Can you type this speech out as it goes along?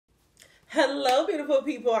Hello, beautiful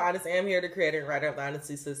people. I just am here, the creator and writer of the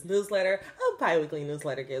Honesty Sis newsletter, a bi-weekly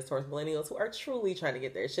newsletter geared towards millennials who are truly trying to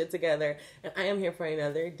get their shit together. And I am here for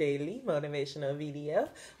another daily motivational video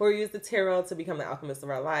where we use the tarot to become the alchemist of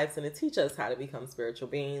our lives and to teach us how to become spiritual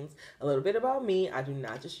beings. A little bit about me. I do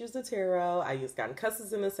not just use the tarot. I use God and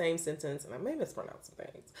cusses in the same sentence, and I may mispronounce some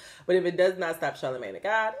things. But if it does not stop Charlemagne of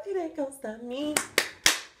God, it ain't gonna stop me.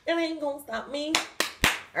 It ain't gonna stop me.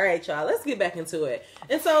 All right, y'all, let's get back into it.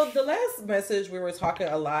 And so the last message, we were talking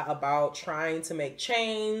a lot about trying to make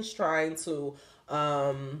change, trying to,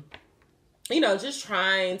 just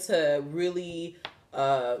trying to really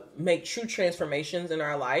make true transformations in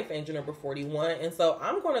our life, angel number 41. And so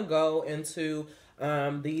I'm going to go into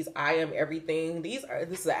these I am everything. This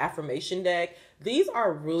is an affirmation deck. These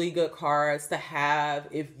are really good cards to have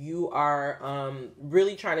if you are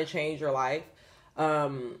really trying to change your life.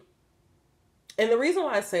 And the reason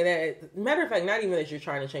why I say that, matter of fact, not even that you're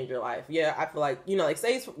trying to change your life. Yeah, I feel like,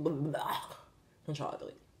 say, control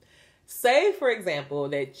delete. Say, for example,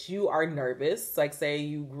 that you are nervous. Like, say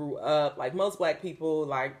you grew up, like most black people,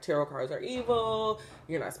 like tarot cards are evil.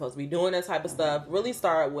 You're not supposed to be doing that type of stuff. Really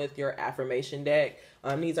start with your affirmation deck.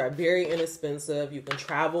 These are very inexpensive. You can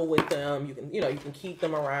travel with them. You can keep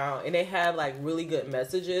them around, and they have like really good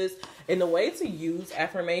messages. And the way to use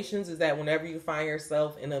affirmations is that whenever you find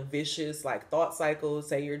yourself in a vicious like thought cycle,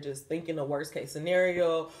 say you're just thinking the worst case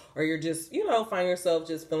scenario, or you're just, find yourself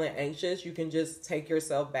just feeling anxious, you can just take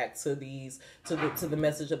yourself back to the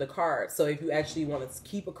message of the card. So if you actually want to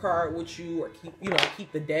keep a card with you, or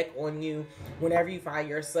keep the deck on you, whenever you find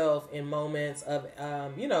yourself in moments of,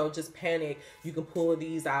 just panic, you can pull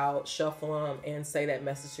these out, shuffle them, and say that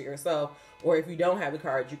message to yourself. Or if you don't have the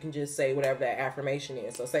cards, you can just say whatever that affirmation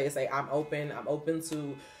is. So say I'm open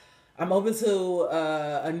to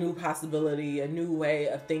a new possibility, a new way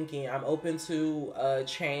of thinking. I'm open to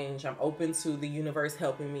change. I'm open to the universe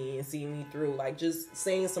helping me and seeing me through. Like just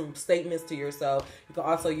saying some statements to yourself. You can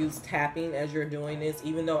also use tapping as you're doing this.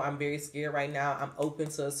 Even though I'm very scared right now, I'm open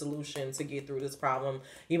to a solution to get through this problem.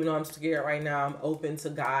 Even though I'm scared right now, I'm open to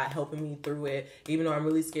God helping me through it. Even though I'm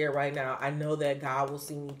really scared right now, I know that God will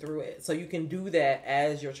see me through it. So you can do that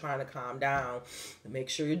as you're trying to calm down. Make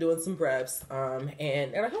sure you're doing some breaths, and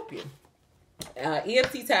it'll help you.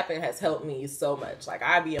 EFT tapping has helped me so much. Like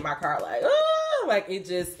I be in my car like,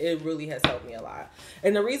 it really has helped me a lot.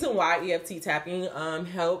 And the reason why EFT tapping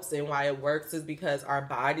helps and why it works is because our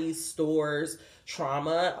body stores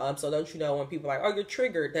trauma. So don't you know, when people are like, oh, you're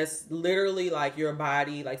triggered, that's literally like your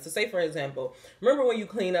body. Like, so say for example, remember when you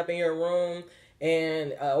clean up in your room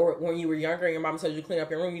and or when you were younger and your mom told you to clean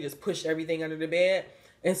up your room, you just pushed everything under the bed?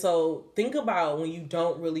 And so think about when you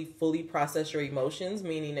don't really fully process your emotions,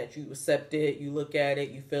 meaning that you accept it, you look at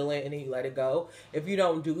it, you feel it, and then you let it go. If you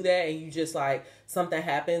don't do that and you just like something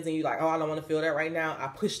happens and you're like, oh, I don't want to feel that right now, I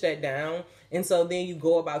push that down. And so then you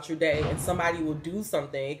go about your day and somebody will do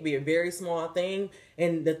something. It could be a very small thing,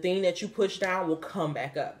 and the thing that you push down will come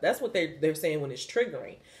back up. That's what they're saying when it's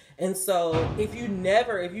triggering. And so if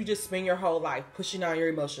you just spend your whole life pushing down your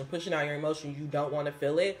emotion, you don't want to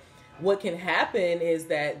feel it, what can happen is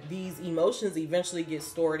that these emotions eventually get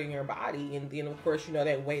stored in your body, and then of course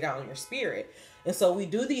they weigh down your spirit. And so we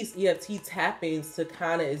do these EFT tappings to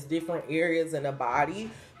kind of, it's different areas in the body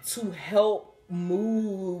to help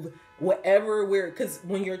move whatever because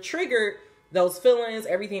when you're triggered, those feelings,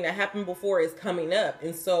 everything that happened before is coming up.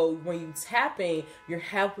 And so when you tapping, you're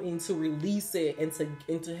helping to release it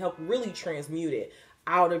and to help really transmute it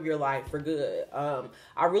out of your life for good.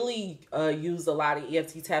 I really use a lot of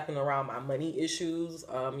EFT tapping around my money issues.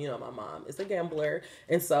 My mom is a gambler,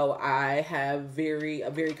 and so I have I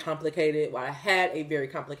had a very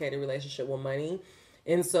complicated relationship with money.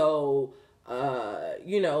 And so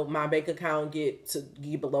my bank account get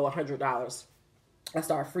below $100, I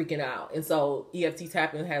start freaking out. And so EFT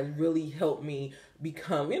tapping has really helped me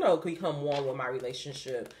become one with my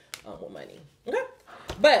relationship with money. Okay.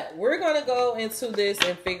 But we're going to go into this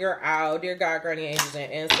and figure out, dear God, guardian angels,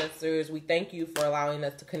 and ancestors, we thank you for allowing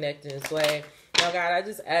us to connect in this way. Now, God, I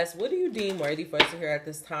just ask, what do you deem worthy for us to hear at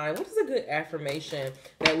this time? What is a good affirmation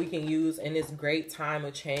that we can use in this great time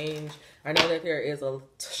of change? I know that there is a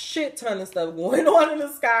shit ton of stuff going on in the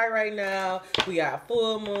sky right now. We got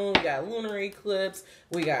full moon, we got lunar eclipse,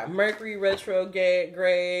 we got Mercury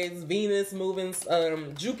retrogrades, Venus moving,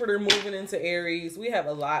 Jupiter moving into Aries. We have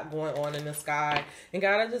a lot going on in the sky. And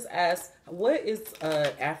God, I just ask, what is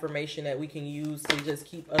an affirmation that we can use to just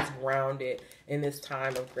keep us grounded in this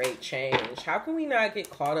time of great change? How can we not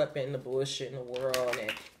get caught up in the bullshit in the world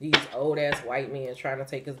and these old ass white men trying to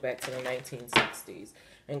take us back to the 1960s?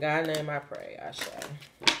 In God's name I pray, Ashe.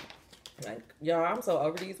 Like, y'all, I'm so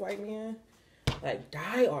over these white men. Like,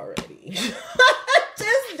 die already.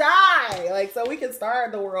 Just die. Like, so we can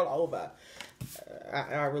start the world over.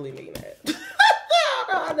 I really mean that.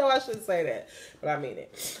 I know I shouldn't say that, but I mean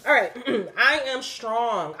it. All right. I am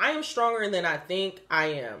strong. I am stronger than I think I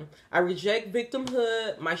am. I reject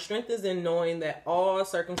victimhood. My strength is in knowing that all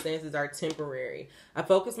circumstances are temporary. I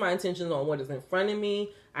focus my attention on what is in front of me.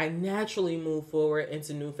 I naturally move forward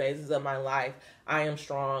into new phases of my life. I am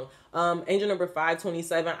strong. Angel number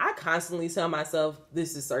 527. I constantly tell myself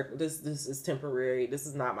this is temporary. This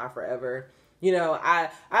is not my forever. You know,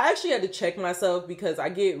 I actually had to check myself because I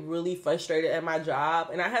get really frustrated at my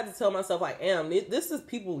job, and I had to tell myself, like, this is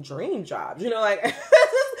people's dream jobs. You know, like this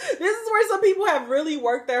is where some people have really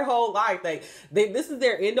worked their whole life. Like this is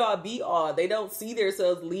their end all be all. They don't see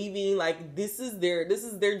themselves leaving. Like this is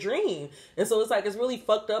their dream, and so it's like it's really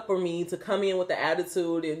fucked up for me to come in with the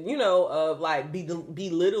attitude and of like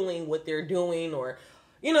belittling what they're doing or.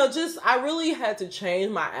 I really had to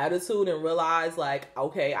change my attitude and realize, like,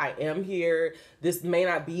 okay, I am here. This may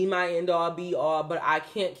not be my end all be all, but I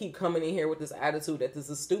can't keep coming in here with this attitude that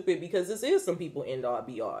this is stupid because this is some people end all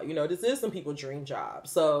be all. This is some people dream job.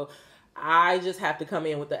 So I just have to come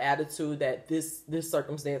in with the attitude that this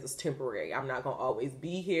circumstance is temporary. I'm not going to always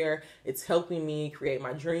be here. It's helping me create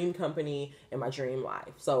my dream company and my dream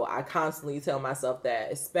life. So I constantly tell myself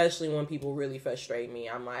that, especially when people really frustrate me.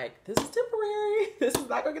 I'm like, this is temporary. This is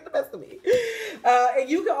not going to get the best of me. And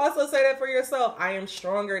you can also say that for yourself. I am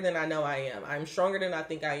stronger than I know I am. I'm stronger than I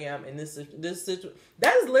think I am. And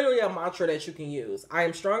that is literally a mantra that you can use. I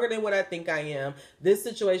am stronger than what I think I am. This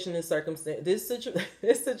situation is this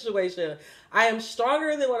situation, I am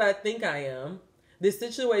stronger than what I think I am. This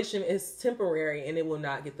situation is temporary and it will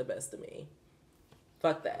not get the best of me.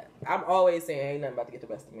 Fuck that. I'm always saying ain't nothing about to get the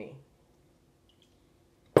best of me.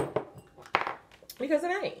 Because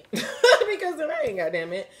it ain't. Because it ain't,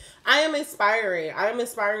 goddammit. I am inspiring. I am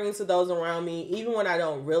inspiring to those around me, even when I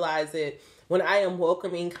don't realize it. When I am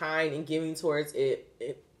welcoming, kind, and giving towards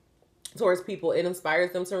towards people, it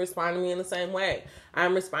inspires them to respond to me in the same way.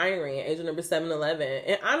 I'm inspiring. Angel number 711.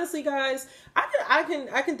 And honestly, guys, I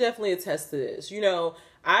can definitely attest to this.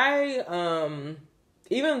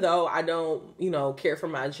 Even though I don't, care for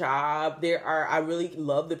my job, I really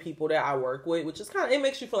love the people that I work with, which is it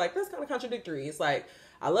makes you feel like that's kind of contradictory. It's like,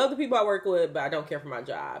 I love the people I work with, but I don't care for my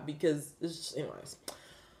job because it's just, anyways.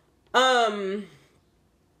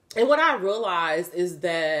 And what I realized is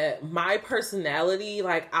that my personality,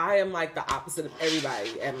 like, I am like the opposite of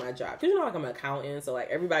everybody at my job. Because like I'm an accountant, so like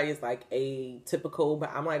everybody is like atypical,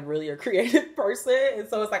 but I'm like really a creative person. And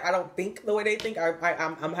so it's like I don't think the way they think. I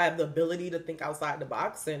have the ability to think outside the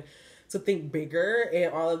box and to think bigger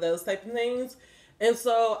and all of those type of things. And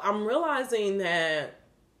so I'm realizing that,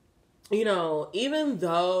 even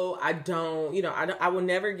though I don't, I will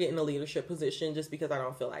never get in a leadership position just because I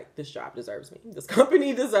don't feel like this job deserves me. This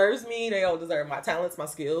company deserves me. They don't deserve my talents, my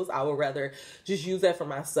skills. I would rather just use that for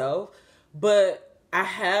myself. But I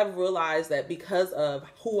have realized that because of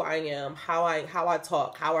who I am, how I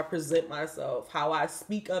talk, how I present myself, how I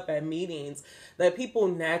speak up at meetings, that people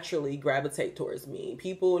naturally gravitate towards me.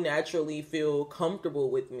 People naturally feel comfortable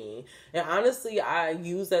with me. And honestly, I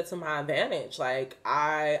use that to my advantage. Like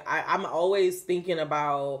I'm always thinking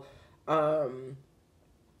about, I'm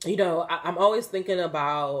always thinking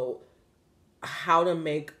about how to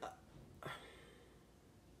make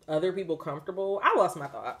other people comfortable. I lost my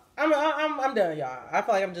thought. I'm done, y'all. I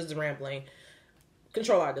feel like I'm just rambling.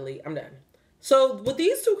 Control-Alt-Delete. I'm done. So with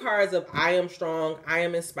these two cards of I am strong, I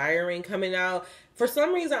am inspiring coming out, for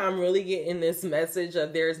some reason I'm really getting this message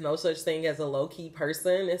of there's no such thing as a low-key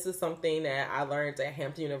person. This is something that I learned at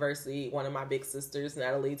Hampton University. One of my big sisters,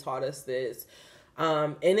 Natalie, taught us this.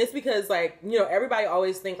 And it's because, like, everybody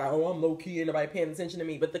always think like, oh, I'm low key and nobody paying attention to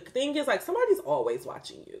me. But the thing is, like, somebody's always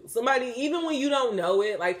watching you. Somebody, even when you don't know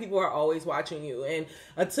it, like, people are always watching you. And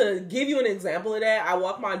to give you an example of that, I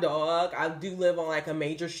walk my dog. I do live on like a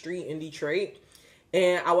major street in Detroit.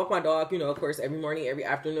 And I walk my dog, of course, every morning, every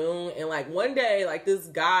afternoon. And like one day, like this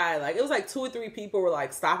guy, like it was like 2 or 3 people were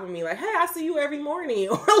like stopping me, like, hey, I see you every morning.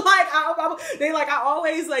 Or like, I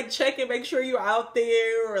always like check and make sure you're out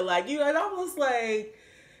there. Or like, and I was like,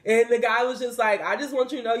 and the guy was just like, I just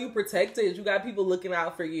want you to know you protected. You got people looking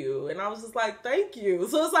out for you. And I was just like, thank you.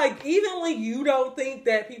 So it's like, even when you don't think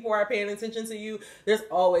that people are paying attention to you, there's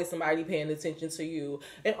always somebody paying attention to you.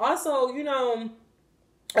 And also,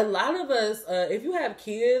 a lot of us, if you have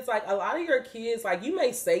kids, like a lot of your kids, like you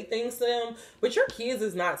may say things to them, but your kids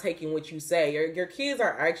is not taking what you say. Your kids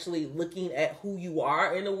are actually looking at who you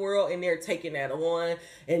are in the world, and they're taking that on,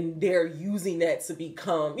 and they're using that to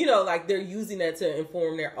become, like they're using that to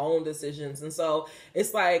inform their own decisions. And so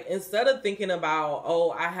it's like, instead of thinking about,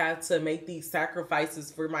 oh, I have to make these sacrifices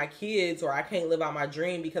for my kids, or I can't live out my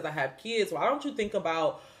dream because I have kids, why don't you think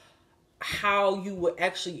about how you would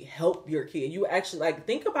actually help your kid? You actually like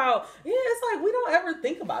think about, it's like we don't ever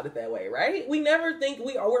think about it that way, right? We never think,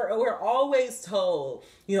 we're always told,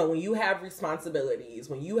 when you have responsibilities,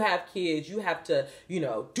 when you have kids, you have to,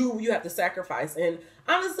 you have to sacrifice. And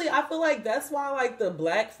honestly, I feel like that's why like the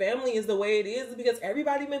Black family is the way it is, because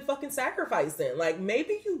everybody been fucking sacrificing. Like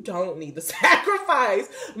maybe you don't need to sacrifice.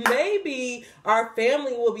 Maybe our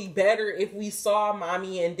family will be better if we saw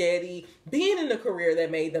mommy and daddy being in a career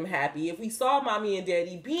that made them happy. If we saw mommy and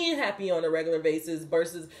daddy being happy on a regular basis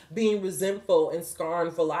versus being resentful and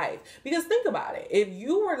scarred for life. Because think about it. If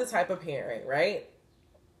you were the type of parent, right,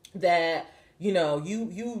 that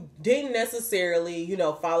you didn't necessarily,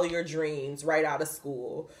 follow your dreams right out of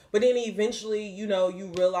school, but then eventually, you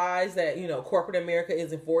realize that, corporate America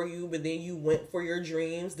isn't for you, but then you went for your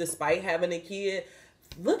dreams despite having a kid.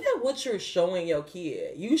 Look at what you're showing your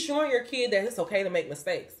kid. You showing your kid that it's okay to make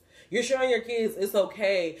mistakes. You're showing your kids it's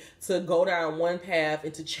okay to go down one path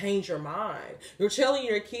and to change your mind. You're telling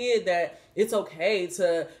your kid that it's okay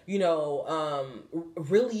to,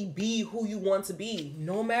 really be who you want to be,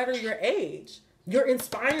 no matter your age. You're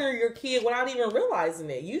inspiring your kid without even realizing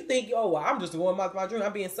it. You think, oh, well, I'm just doing my dream,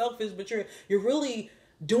 I'm being selfish, but you're really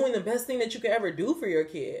doing the best thing that you could ever do for your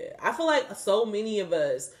kid. I feel like so many of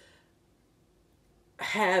us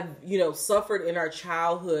have, suffered in our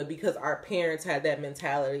childhood because our parents had that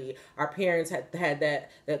mentality. Our parents had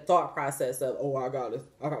that thought process of, oh, I gotta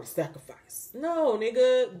sacrifice. No,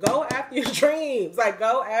 nigga, go after your dreams. Like,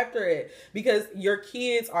 go after it, because your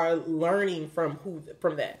kids are learning from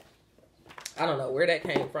that. I don't know where that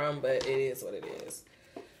came from, but it is what it is.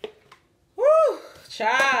 Woo,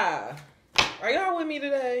 child. Are y'all with me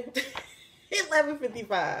today? 11:55.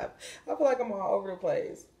 I feel like I'm all over the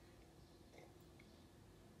place.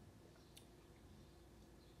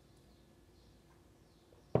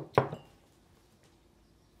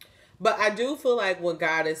 But I do feel like what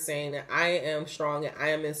God is saying, that I am strong and I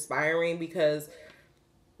am inspiring, because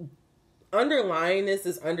underlying this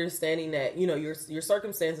is understanding that, your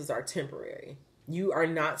circumstances are temporary. You are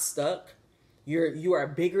not stuck. You are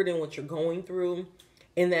bigger than what you're going through.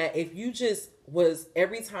 And that if you just was,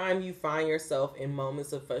 every time you find yourself in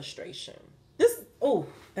moments of frustration,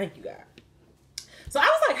 thank you, God. So I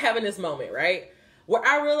was like having this moment, right, where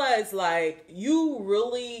I realized like you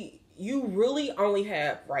really only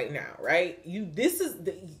have right now, right?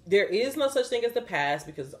 There is no such thing as the past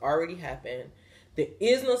because it's already happened. There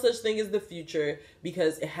is no such thing as the future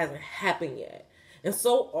because it hasn't happened yet. And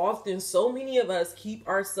so often, so many of us keep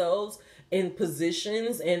ourselves in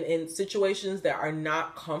positions and in situations that are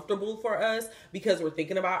not comfortable for us because we're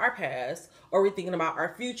thinking about our past or we're thinking about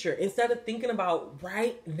our future instead of thinking about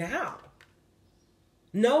right now.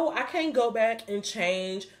 No, I can't go back and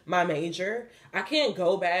change my major. I can't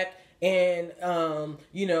go back and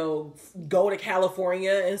go to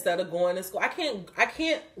California instead of going to school. I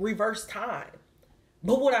can't reverse time.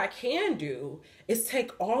 But what I can do is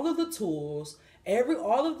take all of the tools,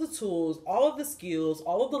 all of the skills,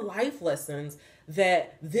 all of the life lessons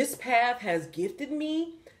that this path has gifted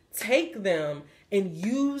me, take them and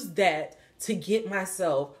use that to get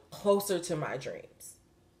myself closer to my dreams.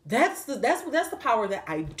 That's the power that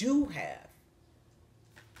I do have.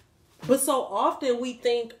 But so often we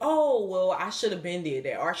think, oh, well, I should have been did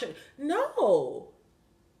that, or no.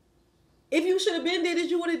 If you should have been did it,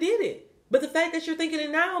 you would have did it. But the fact that you're thinking it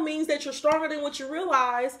now means that you're stronger than what you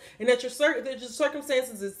realize, and that your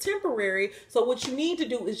circumstances is temporary. So what you need to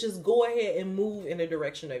do is just go ahead and move in the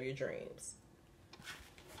direction of your dreams.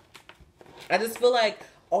 I just feel like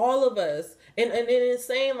all of us, and then it's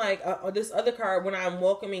saying like this other card, when I'm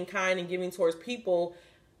welcoming, kind, and giving towards people,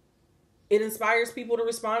 it inspires people to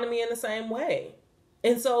respond to me in the same way.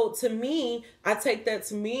 And so to me, I take that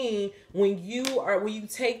to mean when you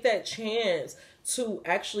take that chance to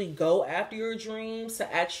actually go after your dreams,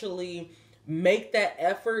 to actually make that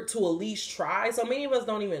effort to at least try. So many of us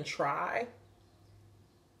don't even try.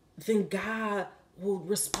 Then God will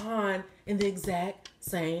respond in the exact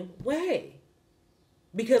same way.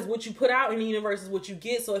 Because what you put out in the universe is what you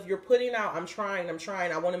get. So if you're putting out, I'm trying,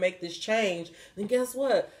 I want to make this change, then guess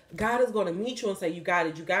what? God is going to meet you and say, you got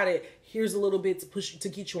it. Here's a little bit to push, to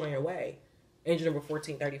get you on your way. Angel number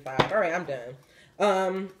 1435. All right, I'm done.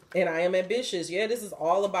 And I am ambitious. Yeah, this is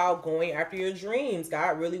all about going after your dreams.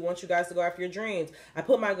 God really wants you guys to go after your dreams. I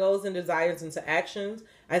put my goals and desires into actions.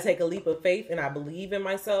 I take a leap of faith and I believe in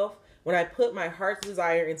myself. When I put my heart's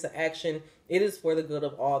desire into action, it is for the good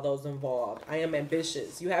of all those involved. I am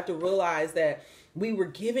ambitious. You have to realize that we were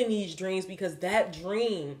given these dreams because that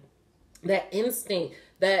dream, that instinct,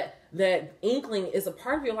 that inkling is a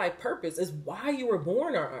part of your life purpose. Is why you were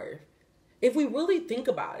born on earth. If we really think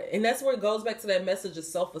about it, and that's where it goes back to that message of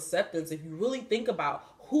self-acceptance. If you really think about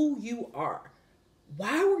who you are,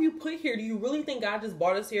 why were you put here? Do you really think God just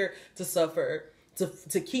brought us here to suffer,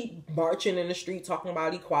 to keep marching in the street talking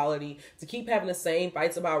about equality, to keep having the same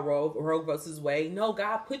fights about Roe versus Wade? No,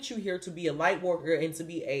 God put you here to be a light worker and to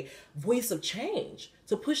be a voice of change,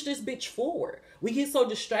 to push this bitch forward. We get so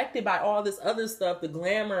distracted by all this other stuff, the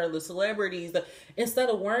glamour, the celebrities, instead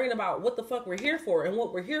of worrying about what the fuck we're here for. And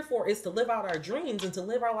what we're here for is to live out our dreams and to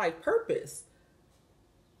live our life purpose.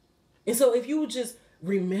 And so if you would just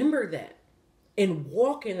remember that and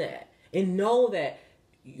walk in that and know that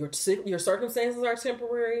your circumstances are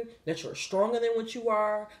temporary, that you're stronger than what you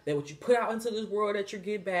are, that what you put out into this world that you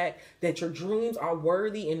get back, that your dreams are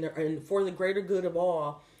worthy and for the greater good of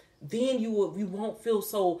all, then you won't feel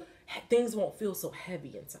so, things won't feel so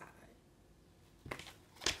heavy inside.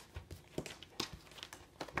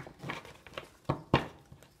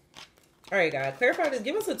 All right, guys, clarify this.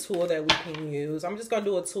 Give us a tool that we can use. I'm just going to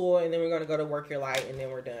do a tool, and then we're going to go to work your light, and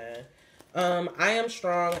then we're done. I am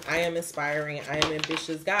strong. I am inspiring. I am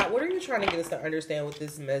ambitious. God, what are you trying to get us to understand with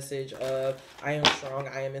this message of I am strong,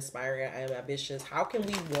 I am inspiring, I am ambitious? How can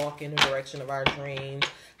we walk in the direction of our dreams?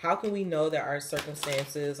 How can we know that our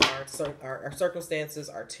circumstances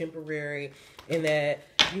are temporary, and that,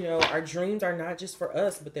 you know, our dreams are not just for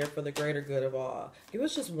us, but they're for the greater good of all? Give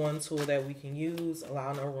us just one tool that we can use.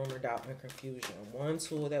 Allow no rumor, doubt, and confusion. One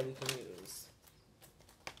tool that we can use.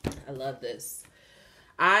 I love this.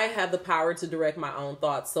 I have the power to direct my own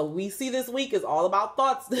thoughts. So we see this week is all about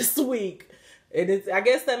thoughts this week. And I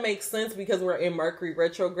guess that makes sense because we're in Mercury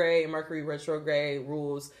retrograde, and Mercury retrograde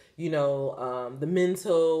rules, you know, the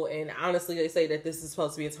mental. And honestly, they say that this is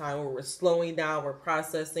supposed to be a time where we're slowing down, we're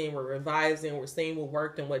processing, we're revising, we're seeing what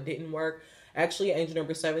worked and what didn't work. Actually, angel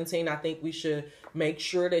number 17, I think we should make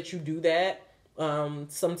sure that you do that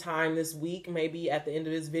sometime this week, maybe at the end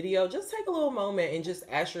of this video. Just take a little moment and just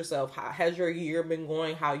ask yourself, how has your year been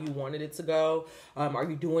going, how you wanted it to go? Are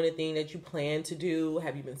you doing anything that you plan to do?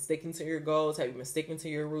 Have you been sticking to your goals? Have you been sticking to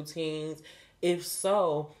your routines? If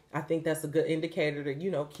so, I think that's a good indicator to, you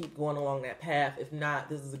know, keep going along that path. If not,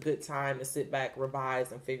 this is a good time to sit back,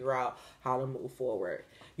 revise, and figure out how to move forward.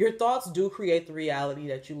 Your thoughts do create the reality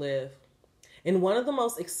that you live. And one of the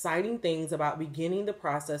most exciting things about beginning the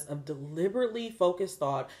process of deliberately focused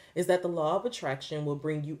thought is that the law of attraction will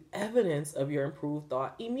bring you evidence of your improved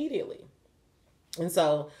thought immediately. And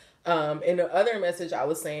so in the other message, I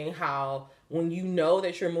was saying how when you know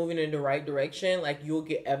that you're moving in the right direction, like, you'll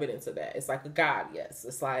get evidence of that. It's like a God, yes.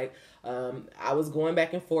 It's like I was going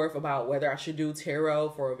back and forth about whether I should do tarot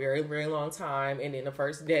for a very, very long time. And then the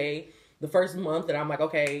first month that I'm like,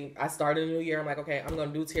 okay, I started a new year. I'm like, okay, I'm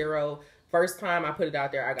going to do tarot. First time I put it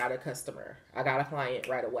out there, I got a customer. I got a client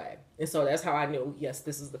right away. And so that's how I knew, yes,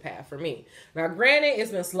 this is the path for me. Now, granted,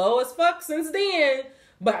 it's been slow as fuck since then,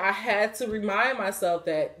 but I had to remind myself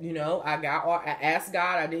that, you know, I asked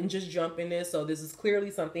God. I didn't just jump in this. So this is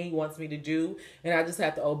clearly something he wants me to do. And I just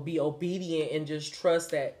have to be obedient and just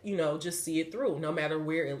trust that, you know, just see it through no matter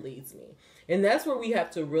where it leads me. And that's where we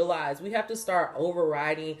have to realize we have to start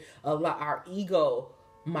overriding our ego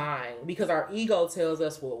mind, because our ego tells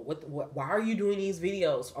us, well, why are you doing these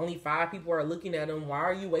videos? Only 5 people are looking at them. Why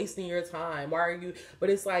are you wasting your time? Why are you?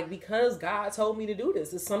 But it's like, because God told me to do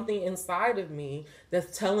this. It's something inside of me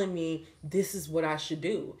that's telling me this is what I should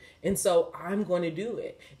do. And so I'm going to do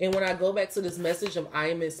it. And when I go back to this message of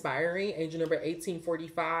I am inspiring, angel number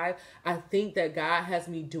 1845, I think that God has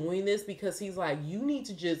me doing this because he's like, you need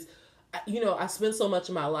to just, you know, I spent so much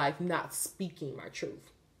of my life not speaking my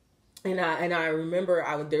truth. And I remember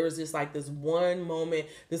there was just like this one moment,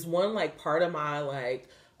 this one like part of my like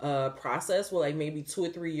process where like maybe 2 or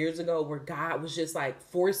 3 years ago where God was just like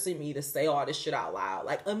forcing me to say all this shit out loud.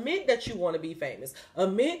 Like, admit that you want to be famous.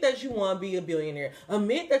 Admit that you want to be a billionaire.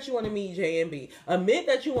 Admit that you want to meet J&B. Admit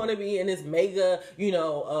that you want to be in this mega, you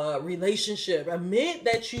know, relationship. Admit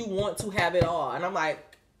that you want to have it all. And I'm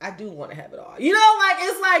like, I do want to have it all. You know, like,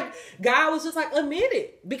 it's like, God was just like, admit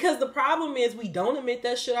it. Because the problem is we don't admit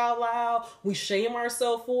that shit out loud. We shame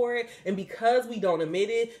ourselves for it. And because we don't admit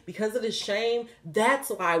it, because of the shame, that's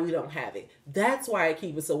why we don't have it. That's why it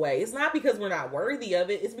keeps us away. It's not because we're not worthy of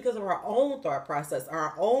it. It's because of our own thought process,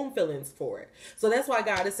 our own feelings for it. So that's why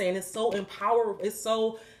God is saying it's so empowerful. It's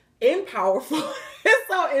so empowerful. It's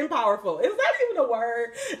so empowerful. It's not even a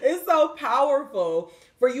word. It's so powerful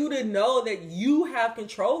for you to know that you have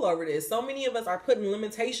control over this. So many of us are putting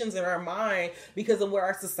limitations in our mind because of what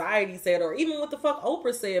our society said, or even what the fuck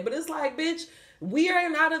Oprah said. But it's like, bitch, we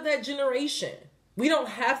are not of that generation. We don't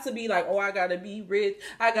have to be like, oh, I gotta be rich,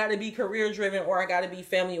 I gotta be career driven, or I gotta be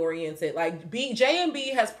family oriented. Like J&B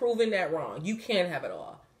has proven that wrong. You can't have it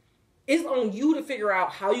all. It's on you to figure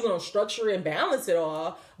out how you're going to structure and balance it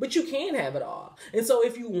all, but you can have it all. And so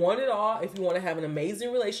if you want it all, if you want to have an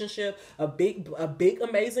amazing relationship, a big,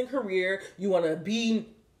 amazing career, you want to be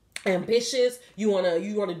ambitious, you want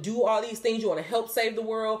to do all these things, you want to help save the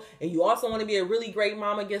world, and you also want to be a really great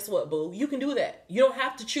mama, guess what, boo? You can do that. You don't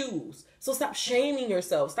have to choose. So stop shaming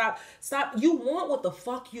yourself. Stop. You want what the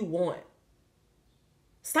fuck you want.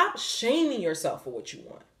 Stop shaming yourself for what you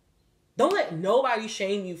want. Don't let nobody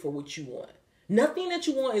shame you for what you want. Nothing that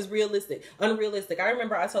you want is unrealistic. I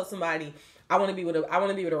remember I told somebody I want to be with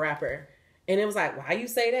a rapper, and it was like, why you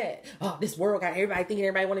say that? Oh, this world got everybody thinking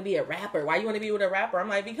everybody want to be a rapper. Why you want to be with a rapper? I'm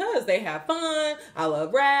like, because they have fun. I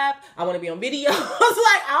love rap. I want to be on videos.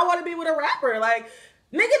 Like, I want to be with a rapper. Like,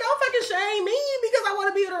 nigga, don't fucking shame me because I want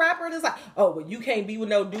to be with a rapper. And it's like, oh, well, you can't be with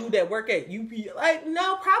no dude that work at UP. Like,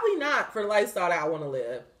 no, probably not for the lifestyle that I want to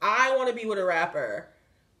live. I want to be with a rapper.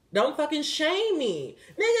 Don't fucking shame me.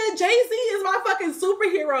 Nigga, Jay-Z is my fucking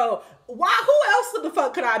superhero. Why? Who else the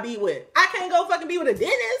fuck could I be with? I can't go fucking be with a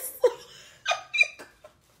dentist.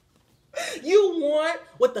 You want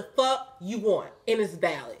what the fuck you want. And it's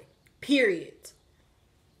valid. Period.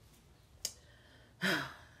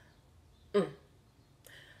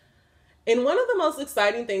 And one of the most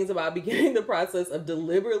exciting things about beginning the process of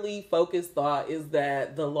deliberately focused thought is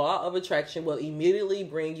that the law of attraction will immediately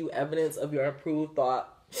bring you evidence of your improved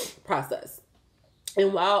thought process.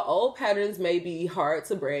 And while old patterns may be hard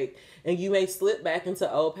to break and you may slip back into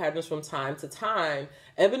old patterns from time to time,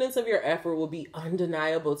 evidence of your effort will be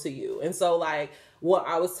undeniable to you. And so, like, what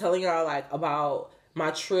I was telling y'all, like, about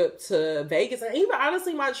my trip to Vegas, and even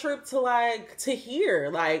honestly my trip to here,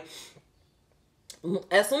 like,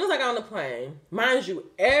 as soon as I got on the plane, mind you,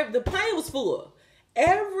 the plane was full.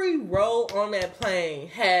 Every row on that plane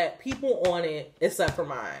had people on it except for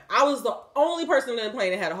mine. I was the only person on the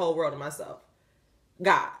plane that had a whole row to myself.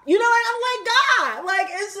 God. You know, like, I'm like, God. Like,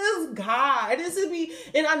 it's just God. This would be,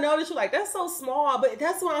 and I know that you're like, that's so small, but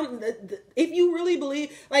that's why if you really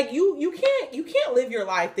believe, like, you can't live your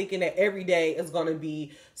life thinking that every day is going to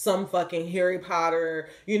be some fucking Harry Potter,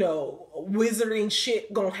 you know, wizarding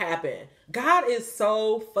shit gonna happen. God is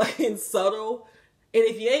so fucking subtle. And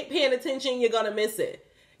if you ain't paying attention, you're going to miss it.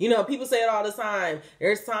 You know, people say it all the time.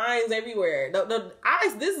 There's signs everywhere.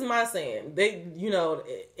 This is my saying.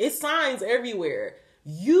 It's signs everywhere.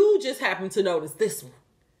 You just happen to notice this one.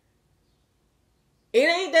 It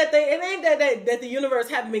ain't that the universe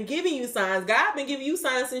haven't been giving you signs. God been giving you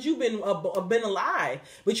signs since you've been alive.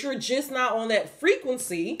 But you're just not on that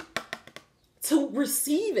frequency to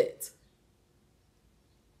receive it.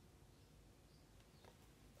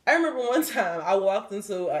 I remember one time I walked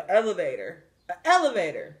into an elevator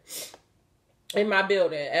in my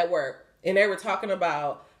building at work, and they were talking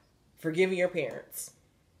about forgiving your parents.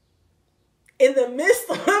 In the midst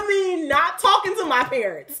of me not talking to my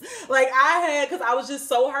parents. Like, because I was just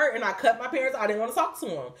so hurt, and I cut my parents. I didn't want to talk to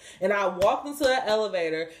them. And I walked into the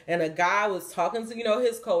elevator, and a guy was talking to,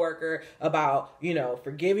 his coworker about,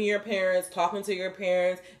 forgiving your parents, talking to your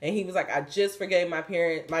parents. And he was like, I just forgave my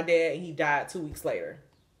dad, and he died 2 weeks later.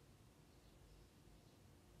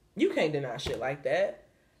 You can't deny shit like that.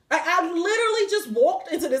 I literally just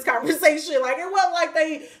walked into this conversation. Like, it wasn't like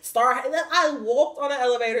I walked on an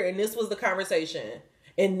elevator and this was the conversation.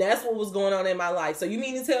 And that's what was going on in my life. So you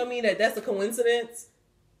mean to tell me that that's a coincidence?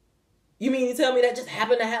 You mean to tell me that just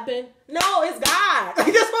happened to happen? No, it's God.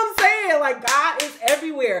 Like, that's what I'm saying. Like, God is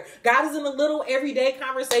everywhere. God is in the little everyday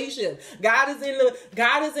conversation. God is in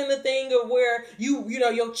the thing of where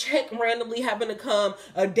your check randomly happened to come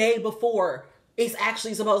a day before it's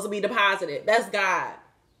actually supposed to be deposited. That's God.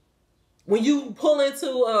 When you pull into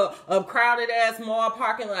a crowded ass mall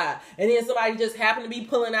parking lot and then somebody just happened to be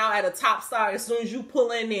pulling out at a top stop as soon as you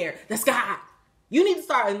pull in there, that's God. You need to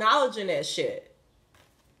start acknowledging that shit.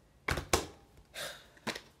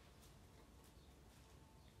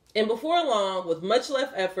 And before long, with much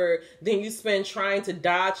less effort than you spend trying to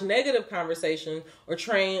dodge negative conversation or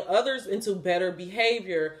train others into better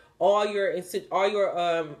behavior, all your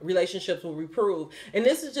relationships will improve. And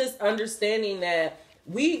this is just understanding that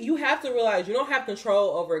you have to realize you don't have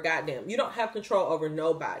control over goddamn. You don't have control over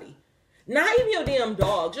nobody. Not even your damn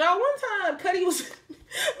dog. Y'all, one time me and Cuddy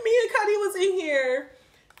was in here.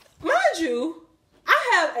 Mind you,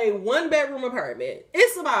 I have a 1-bedroom apartment.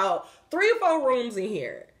 It's about 3 or 4 rooms in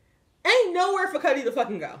here. Ain't nowhere for Cuddy to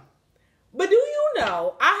fucking go. But do you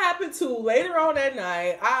know, I happen to later on that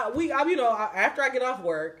night, after I get off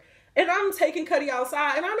work, and I'm taking Cuddy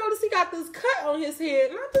outside, and I notice he got this cut on his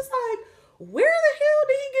head, and I'm just like, where the hell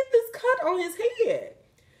did he get this cut on his head?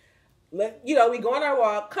 We go on our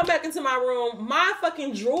walk, come back into my room, my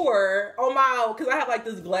fucking drawer because I have like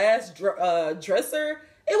this glass dresser,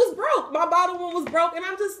 it was broke. My bottom one was broke, and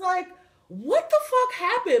I'm just like, what the fuck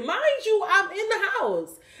happened? Mind you, I'm in the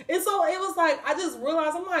house. And so it was like, I just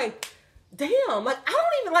realized, I'm like, damn, like, I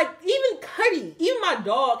don't even, like, even Cuddy, even my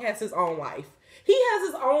dog has his own life. He has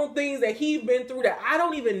his own things that he's been through that I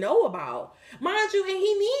don't even know about. Mind you, and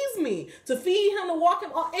he needs me to feed him, to walk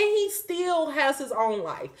him, and he still has his own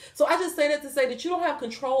life. So I just say that to say that you don't have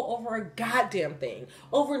control over a goddamn thing,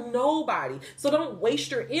 over nobody. So don't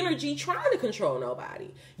waste your energy trying to control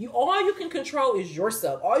nobody. All you can control is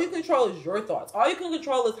yourself. All you control is your thoughts. All you can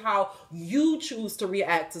control is how you choose to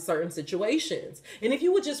react to certain situations. And if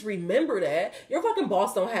you would just remember that, your fucking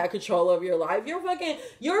boss don't have control over your life. Your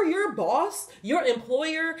boss, your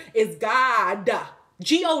employer is God.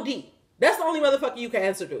 G-O-D. That's the only motherfucker you can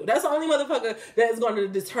answer to. That's the only motherfucker that is going to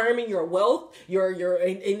determine your wealth, your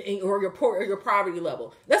poverty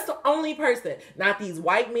level. That's the only person. Not these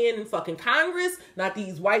white men in fucking Congress. Not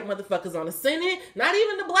these white motherfuckers on the Senate. Not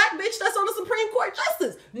even the black bitch that's on the Supreme Court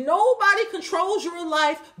Justice. Nobody controls your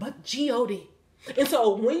life but G-O-D. And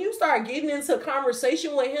so when you start getting into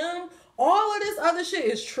conversation with him, all of this other shit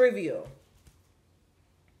is trivial.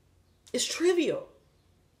 It's trivial.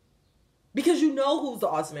 Because you know who's the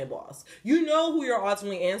ultimate boss. You know who you're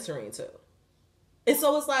ultimately answering to. And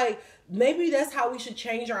so it's like, maybe that's how we should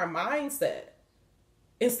change our mindset.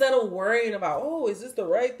 Instead of worrying about, is this the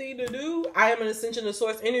right thing to do? I am an ascension of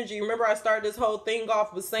source energy. Remember, I started this whole thing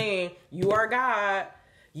off with saying, you are God.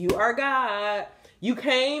 You are God. You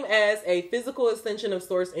came as a physical extension of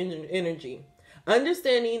source energy.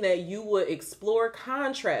 Understanding that you would explore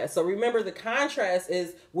contrast. So remember, the contrast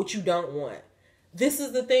is what you don't want. This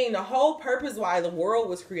is the thing. The whole purpose why the world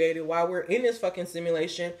was created, why we're in this fucking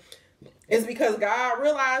simulation, is because God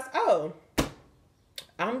realized,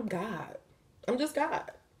 I'm God. I'm just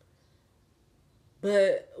God.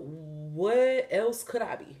 But what else could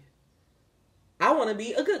I be? I want to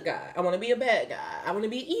be a good God. I want to be a bad God. I want to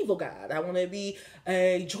be an evil God. I want to be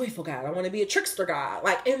a joyful God. I want to be a trickster God.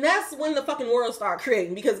 And that's when the fucking world started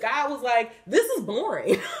creating, because God was like, this is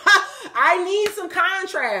boring. I need some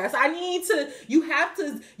contrast. You have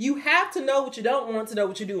to know what you don't want to know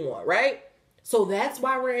what you do want, right? So that's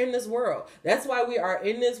why we're in this world. That's why we are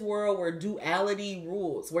in this world where duality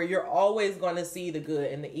rules, where you're always going to see the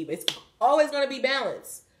good and the evil. It's always going to be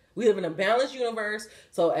balanced. We live in a balanced universe.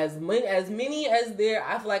 So as many as there,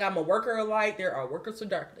 I feel like I'm a worker of light. There are workers of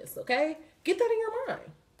darkness. Okay? Get that in your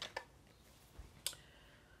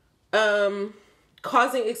mind.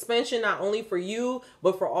 Causing expansion not only for you,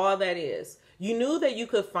 but for all that is. You knew that you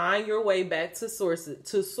could find your way back to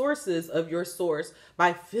sources of your source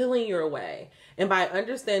by feeling your way. And by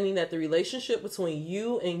understanding that the relationship between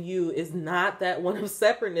you and you is not that one of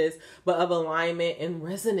separateness, but of alignment and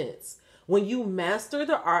resonance. When you master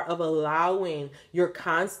the art of allowing your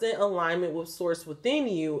constant alignment with source within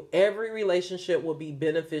you, every relationship will be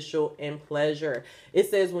beneficial and pleasure. It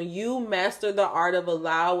says when you master the art of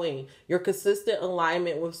allowing your consistent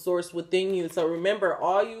alignment with source within you. So remember,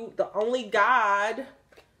 the only God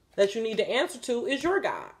that you need to answer to is your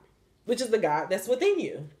God, which is the God that's within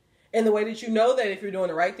you. And the way that you know that if you're doing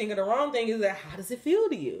the right thing or the wrong thing is that, how does it feel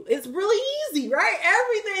to you? It's really easy, right?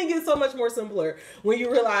 Everything is so much more simpler when you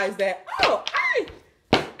realize that, I'm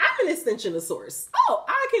an extension of source.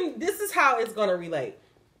 This is how it's going to relate.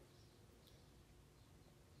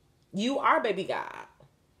 You are baby God.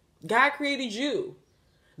 God created you.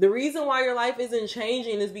 The reason why your life isn't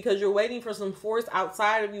changing is because you're waiting for some force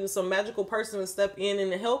outside of you, some magical person to step in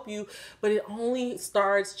and to help you. But it only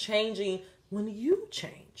starts changing when you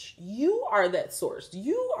change. You are that source.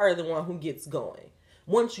 You are the one who gets going.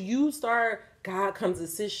 Once you start, God comes to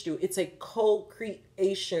assist you. It's a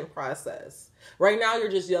co-creation process. Right now,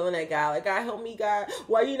 you're just yelling at God, like, God, help me, God.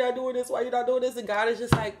 Why you not doing this? Why you not doing this? And God is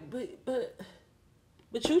just like,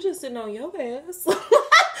 but you just sitting on your ass. It's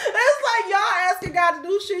like y'all asking God to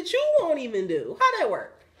do shit you won't even do. How that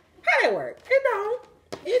work? How that work?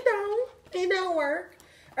 It don't work.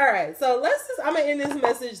 All right, so I'm going to end this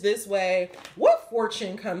message this way. What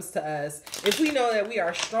fortune comes to us if we know that we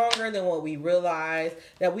are stronger than what we realize,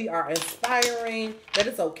 that we are inspiring, that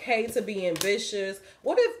it's okay to be ambitious?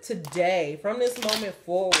 What if today, from this moment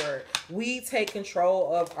forward, we take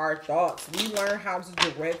control of our thoughts? We learn how to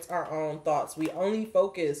direct our own thoughts. We only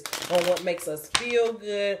focus on what makes us feel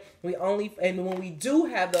good. And when we do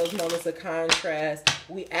have those moments of contrast,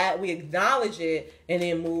 we acknowledge it and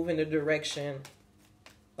then move in the direction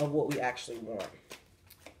of what we actually want.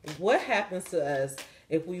 What happens to us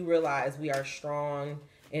if we realize we are strong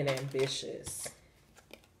and ambitious?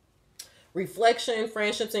 Reflection,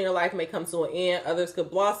 friendships in your life may come to an end. Others could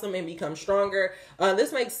blossom and become stronger.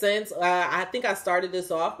 This makes sense. I think I started this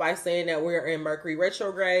off by saying that we're in Mercury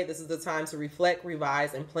retrograde. This is the time to reflect,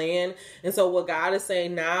 revise, and plan. And so what God is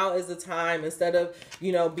saying now is the time, instead of,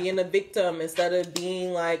 being a victim, instead of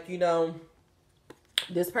being like,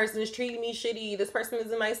 this person is treating me shitty, this person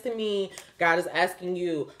isn't nice to me, God is asking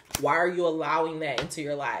you, why are you allowing that into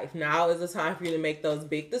your life? Now is the time for you to make those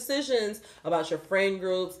big decisions about your friend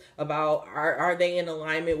groups, about are they in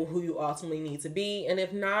alignment with who you ultimately need to be? And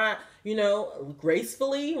if not,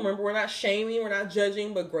 gracefully, remember, we're not shaming, we're not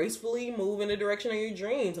judging, but gracefully move in the direction of your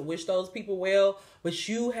dreams. Wish those people well, but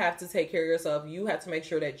you have to take care of yourself. You have to make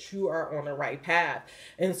sure that you are on the right path.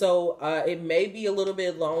 And so it may be a little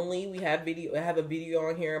bit lonely. I have a video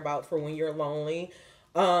on here about for when you're lonely.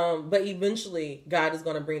 But eventually God is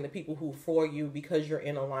going to bring the people who for you, because you're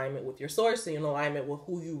in alignment with your source and in alignment with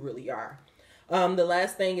who you really are. The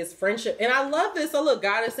last thing is friendship. And I love this. So look,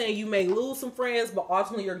 God is saying you may lose some friends, but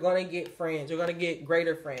ultimately you're going to get friends. You're going to get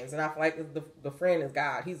greater friends. And I feel like the friend is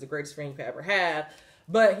God. He's the greatest friend you could ever have.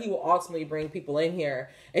 But he will ultimately bring people in here.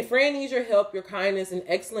 A friend needs your help, your kindness, and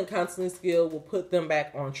excellent counseling skill will put them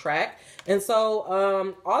back on track. And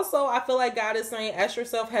so, also, I feel like God is saying, ask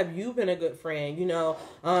yourself, have you been a good friend?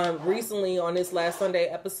 Recently on this last Sunday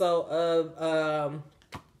episode of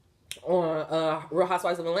on Real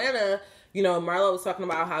Housewives of Atlanta, Marlo was talking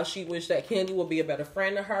about how she wished that Candy would be a better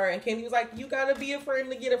friend to her. And Candy was like, you got to be a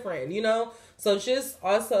friend to get a friend, So just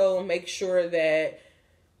also make sure that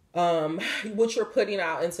what you're putting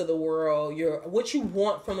out into the world, what you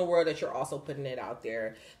want from the world, that you're also putting it out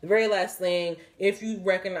there. The very last thing, if you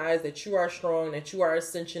recognize that you are strong, that you are an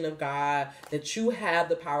extension of God, that you have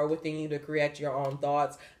the power within you to create your own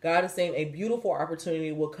thoughts, God is saying a beautiful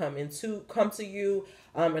opportunity will come to you.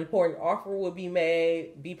 An important offer will be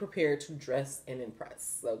made. Be prepared to dress and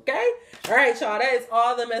impress. Okay? All right, y'all. That is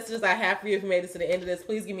all the messages I have for you. If you made it to the end of this,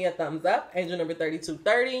 please give me a thumbs up. Angel number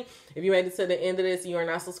 3230. If you made it to the end of this and you are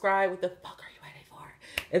not subscribed, what the fuck are you waiting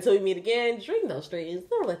for? Until we meet again, dream those dreams.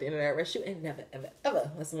 Never let the internet rush you. And never, ever,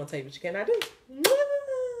 ever let someone tell you what you cannot do.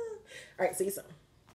 All right, see you soon.